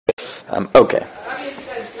Okay.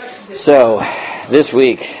 So this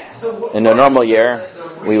week, in a normal year,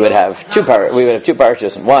 we would have two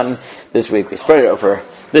parashas in one. This week we spread it over.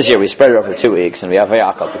 This year we spread it over 2 weeks, and we have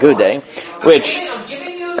PERKUDEI, which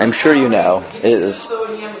I'm sure you know is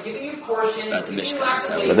about the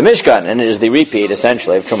Mishkan. But the Mishkan, and it is the repeat,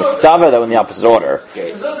 essentially, of Truma Tetzaveh, though in the opposite order.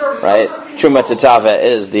 Right? Truma Tetzaveh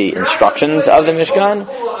is the instructions of the Mishkan,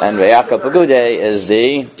 and PERKUDEI is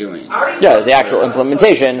is the actual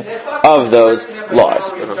implementation of those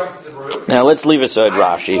laws. Now, let's leave aside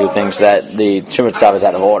Rashi, who thinks that the Truma Tetzaveh is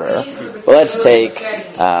out of order. But let's take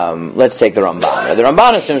the Ramban. Now, the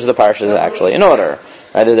Ramban assumes the parsha is actually in order.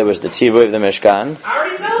 Either there was the Tzivui of the Mishkan,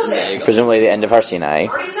 presumably the end of Har Sinai,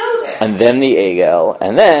 and then the Egel,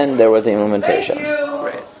 and then there was the implementation.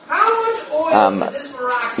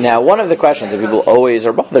 Now, one of the questions that people always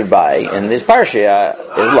are bothered by in this parsha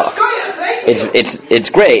is, look, it's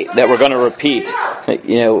great that we're going to repeat.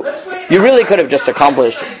 You really could have just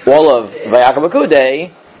accomplished all of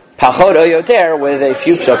PERKUDEI, Pachot o Yoter, with a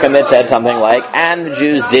few psukim that said something like, and the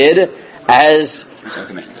Jews did as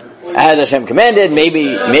Hashem commanded.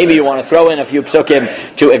 Maybe you want to throw in a few psukim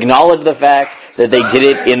to acknowledge the fact that they did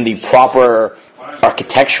it in the proper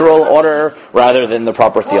architectural order rather than the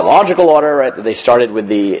proper theological order, right? That they started with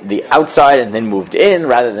the outside and then moved in,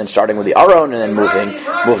 rather than starting with the Aron and then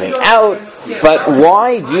moving out. But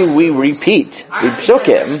why do we repeat the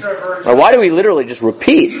psukim? Or why do we literally just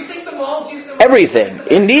repeat everything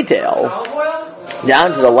in detail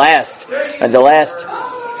down to the last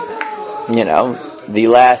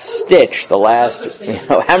stitch, the last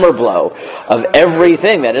hammer blow of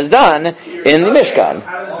everything that is done in the Mishkan,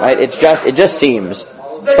 right? It just seems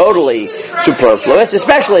totally superfluous,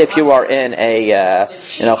 especially if you are in a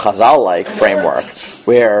Chazal-like framework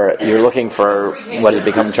where you're looking for what has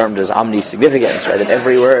become termed as omni-significance, right? That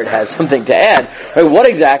every word has something to add. Right? What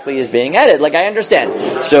exactly is being added? Like, I understand.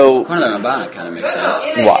 So, according to the Ramban, it kind of makes sense.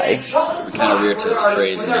 Why? It would be kind of weird to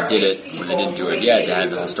phrase and they did it when they didn't do it yet. They had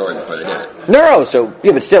the whole story before they did it. No. So,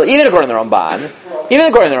 but still, even according to the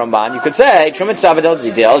Ramban, you could say Truma Tetzaveh does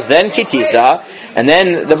details, then Kitisa, and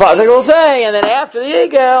then the pasuk will say, and then after the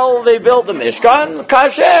Egel, they built the Mishkan,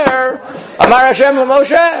 Kasher, Amar Hashem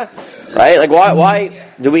Moshe. Right? Like, why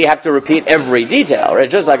do we have to repeat every detail? Right?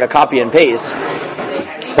 It's just like a copy and paste.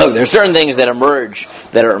 Look, there are certain things that emerge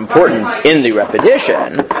that are important in the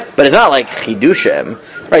repetition, but it's not like Chidushim.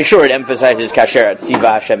 Right? Sure, it emphasizes Kasher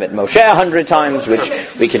Tziva Hashem et Moshe 100 times, which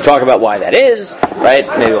we can talk about why that is. Right?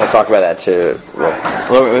 Maybe we'll talk about that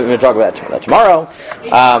we'll talk about that tomorrow.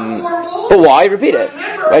 But why repeat it?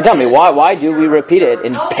 Right? Tell me, why do we repeat it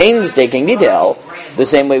in painstaking detail the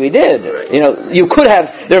same way we did? You could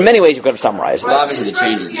have. There are many ways you could have summarized this. Well, obviously the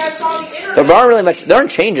changes need to be. There aren't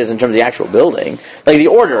changes in terms of the actual building. Like the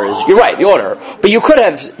order is. You're right, the order. But you could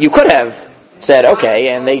have said, okay,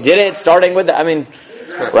 and they did it starting with.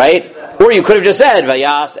 Right? Or you could have just said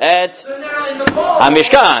Vayas et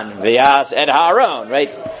HaMishkan, Vayas et HaAron.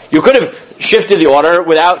 Right? You could have shifted the order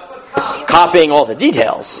without copying all the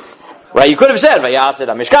details. Right? You could have said Vayas et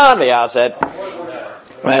HaMishkan, Vayas et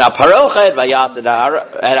Parochet, Vayas et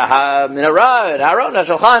HaMinarah, et Haron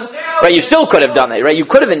HaShulchan. Right? You still could have done that. Right? You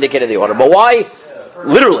could have indicated the order, but why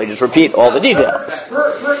literally just repeat all the details?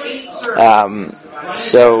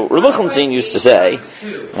 So Rabbi Jonanthan used to say,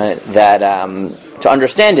 right, that to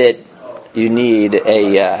understand it, you need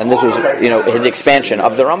and this was his expansion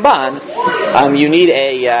of the Ramban. You need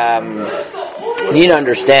to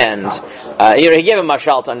understand. He gave a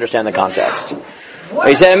mashal to understand the context.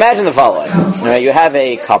 He said, imagine the following: you have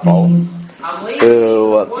a couple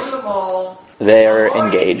who they're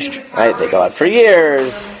engaged, right? They go out for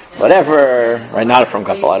years. Whatever, right? Not a frum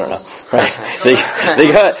couple, I don't know, right?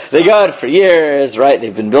 They go out for years, right?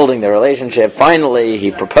 They've been building their relationship. Finally,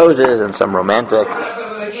 he proposes in some romantic,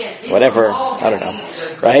 whatever, I don't know,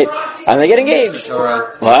 right? And they get engaged.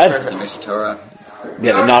 What? The Mishnah Torah.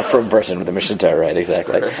 Yeah, not from person with the Mishnah Torah, right?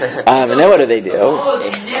 Exactly. And then what do they do?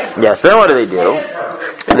 Yes. Then what do?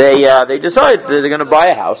 They decide that they're going to buy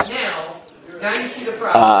a house,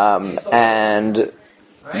 and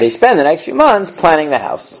they spend the next few months planning the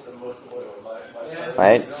house.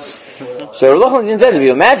 Right? So Rabbi Jonanthan says, if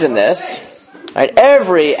you imagine this, right,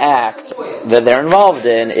 every act that they're involved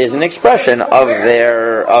in is an expression of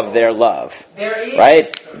their love. Right?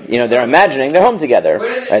 They're imagining their home together.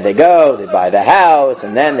 Right? They go, they buy the house,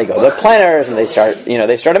 and then they go to the planners and they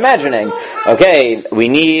start imagining, okay, we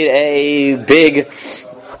need a big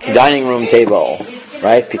dining room table.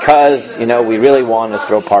 right? Because, we really want to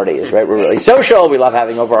throw parties, right? We're really social. We love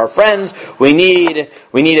having over our friends. We need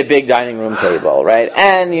a big dining room table, right?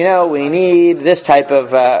 And, we need this type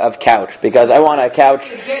of couch, because I want a couch,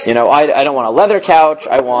 I don't want a leather couch.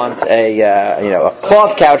 I want a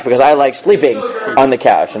cloth couch, because I like sleeping on the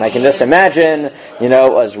couch. And I can just imagine,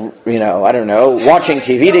 us, I don't know, watching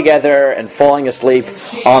TV together and falling asleep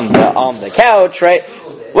on the couch, right?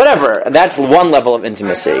 Whatever. That's one level of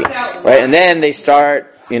intimacy, right? And then they start,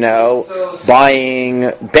 buying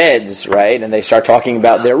beds, right? And they start talking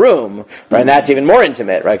about their room, right? And that's even more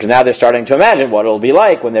intimate, right? Because now they're starting to imagine what it'll be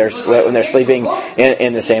like when they're sleeping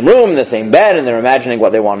in the same room, in the same bed, and they're imagining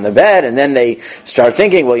what they want in the bed. And then they start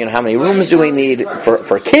thinking, well, how many rooms do we need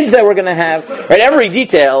for kids that we're going to have, right? Every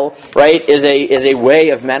detail, right, is a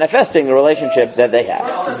way of manifesting the relationship that they have.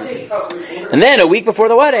 And then a week before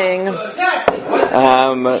the wedding,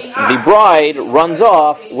 the bride runs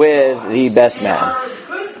off with the best man.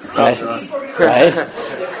 Right?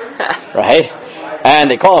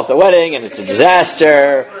 And they call off the wedding, and it's a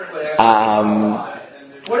disaster. They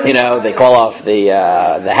call off the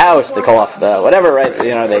house, they call off the whatever, right?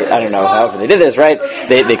 I don't know however they did this, right?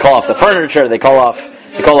 They call off the furniture, they call off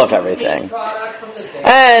everything.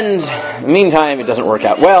 And meantime, it doesn't work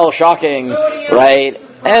out well, shocking, right?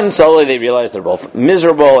 And slowly they realize they're both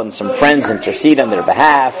miserable, and some friends intercede on their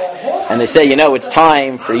behalf, and they say, it's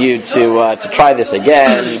time for you to try this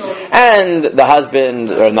again. And the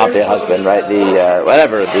husband, or not the husband, right?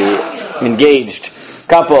 The engaged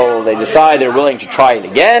couple, they decide they're willing to try it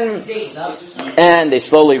again, and they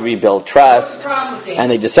slowly rebuild trust,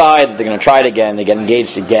 and they decide that they're going to try it again. They get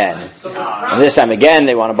engaged again, and this time again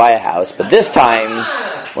they want to buy a house. But this time,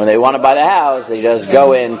 when they want to buy the house, they just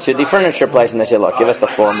go into the furniture place and they say, "Look, give us the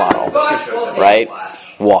floor model." Right?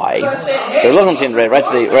 Why? So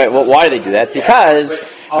why do they do that? Because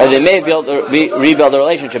they may rebuild the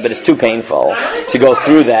relationship, but it's too painful to go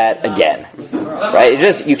through that again. Right?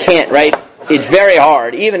 You can't. Right? It's very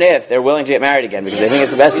hard, even if they're willing to get married again because they think it's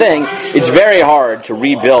the best thing, it's very hard to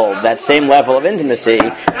rebuild that same level of intimacy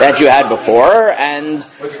that you had before, and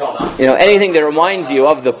anything that reminds you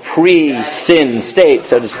of the pre-sin state,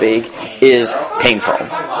 so to speak, is painful.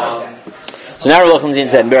 So now Rabbi Jonanthan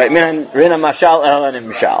said,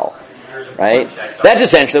 right? That's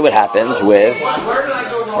essentially what happens with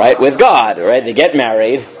God, right? They get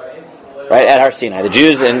married, right, at Har Sinai. The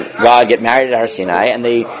Jews and God get married at Har Sinai, and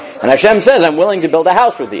Hashem says, "I'm willing to build a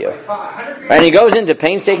house with you." Right? And he goes into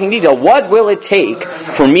painstaking detail. What will it take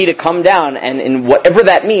for me to come down and, in whatever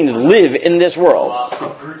that means, live in this world?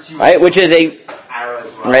 Right? Which is an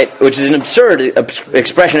absurd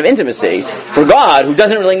expression of intimacy for God, who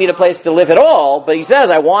doesn't really need a place to live at all. But he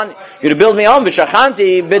says, "I want you to build me home,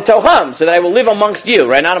 v'shachanti b'tocham," so that I will live amongst you,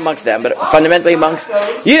 right? Not amongst them, but fundamentally amongst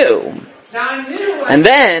you. And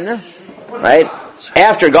then, right,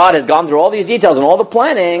 after God has gone through all these details and all the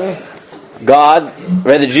planning,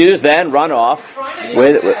 the Jews then run off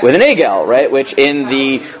with an egel, right, which in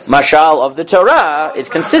the mashal of the Torah is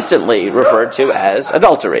consistently referred to as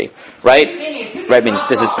adultery, right? Right, I mean,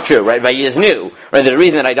 this is true, right? Vayiznu, right? There's a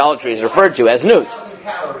reason that idolatry is referred to as nut,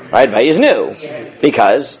 right? Vayiznu,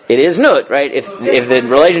 because it is nut, right? If the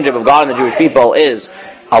relationship of God and the Jewish people is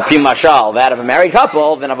al pi mashal, that of a married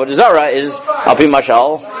couple, then avodah zarah is al pi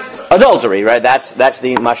mashal, adultery, right? That's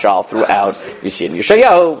the mashal throughout. You see it in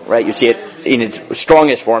Yeshayahu, right? You see it in its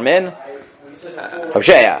strongest form in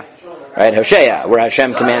Hosea, right? Hosea, where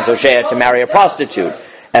Hashem commands Hosea to marry a prostitute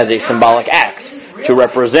as a symbolic act to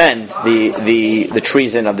represent the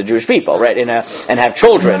treason of the Jewish people, right? And have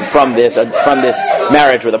children from this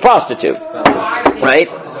marriage with a prostitute, right?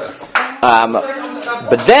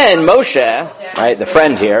 But then Moshe, right, the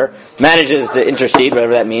friend here, manages to intercede,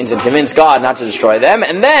 whatever that means, and convince God not to destroy them,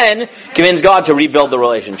 and then convince God to rebuild the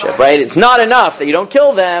relationship, right? It's not enough that you don't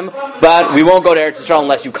kill them, but we won't go to Eretz Yisrael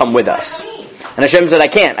unless you come with us. And Hashem said, I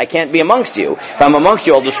can't be amongst you. If I'm amongst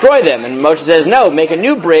you, I'll destroy them. And Moshe says, no, make a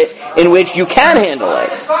new Brit in which you can handle it.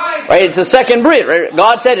 Right? It's the second Brit, right?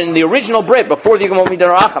 God said in the original Brit, before the Yigam Midah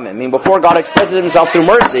Rachamim, I mean, before God expresses himself through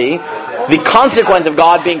mercy, the consequence of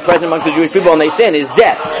God being present amongst the Jewish people when they sin is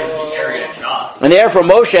death. And therefore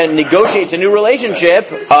Moshe negotiates a new relationship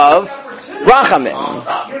of Rachamim.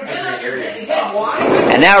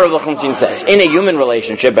 And now Rabbi Jonanthan says, in a human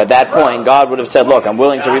relationship, at that point, God would have said, look, I'm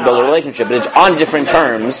willing to rebuild a relationship, but it's on different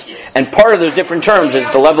terms, and part of those different terms is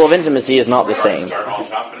the level of intimacy is not the same.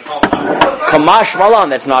 Kamash Malan,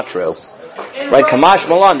 that's not true. Right? Kamash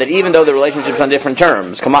Malan, that even though the relationship's on different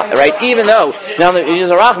terms, right? Even though, now that it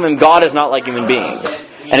is a Rachamim, God is not like human beings.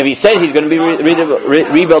 And if he says he's going to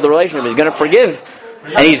rebuild the relationship, he's going to forgive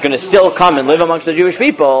and he's going to still come and live amongst the Jewish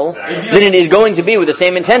people, then it is going to be with the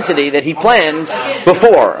same intensity that he planned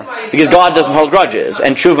before, because God doesn't hold grudges,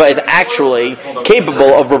 and tshuva is actually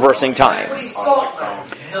capable of reversing time.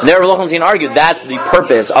 And there, Rabbi Jonanthan argued that's the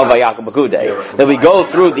purpose of Vayakal PERKUDEI, that we go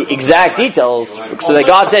through the exact details, so that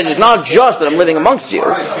God says it's not just that I'm living amongst you,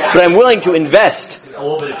 but I'm willing to invest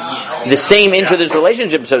the same into this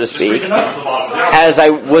relationship, so to speak, as I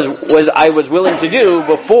was willing to do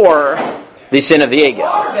before the sin of the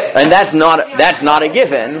Egel. And that's not a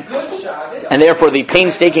given. And therefore the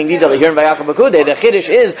painstaking detail here in Vayakal PERKUDEI, the Chiddush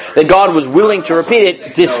is that God was willing to repeat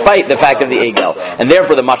it despite the fact of the Egel. And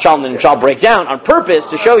therefore the Mashal and Nimshal break down on purpose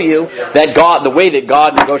to show you that God, the way that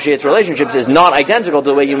God negotiates relationships is not identical to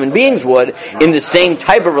the way human beings would in the same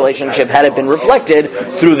type of relationship had it been reflected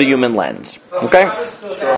through the human lens. Okay?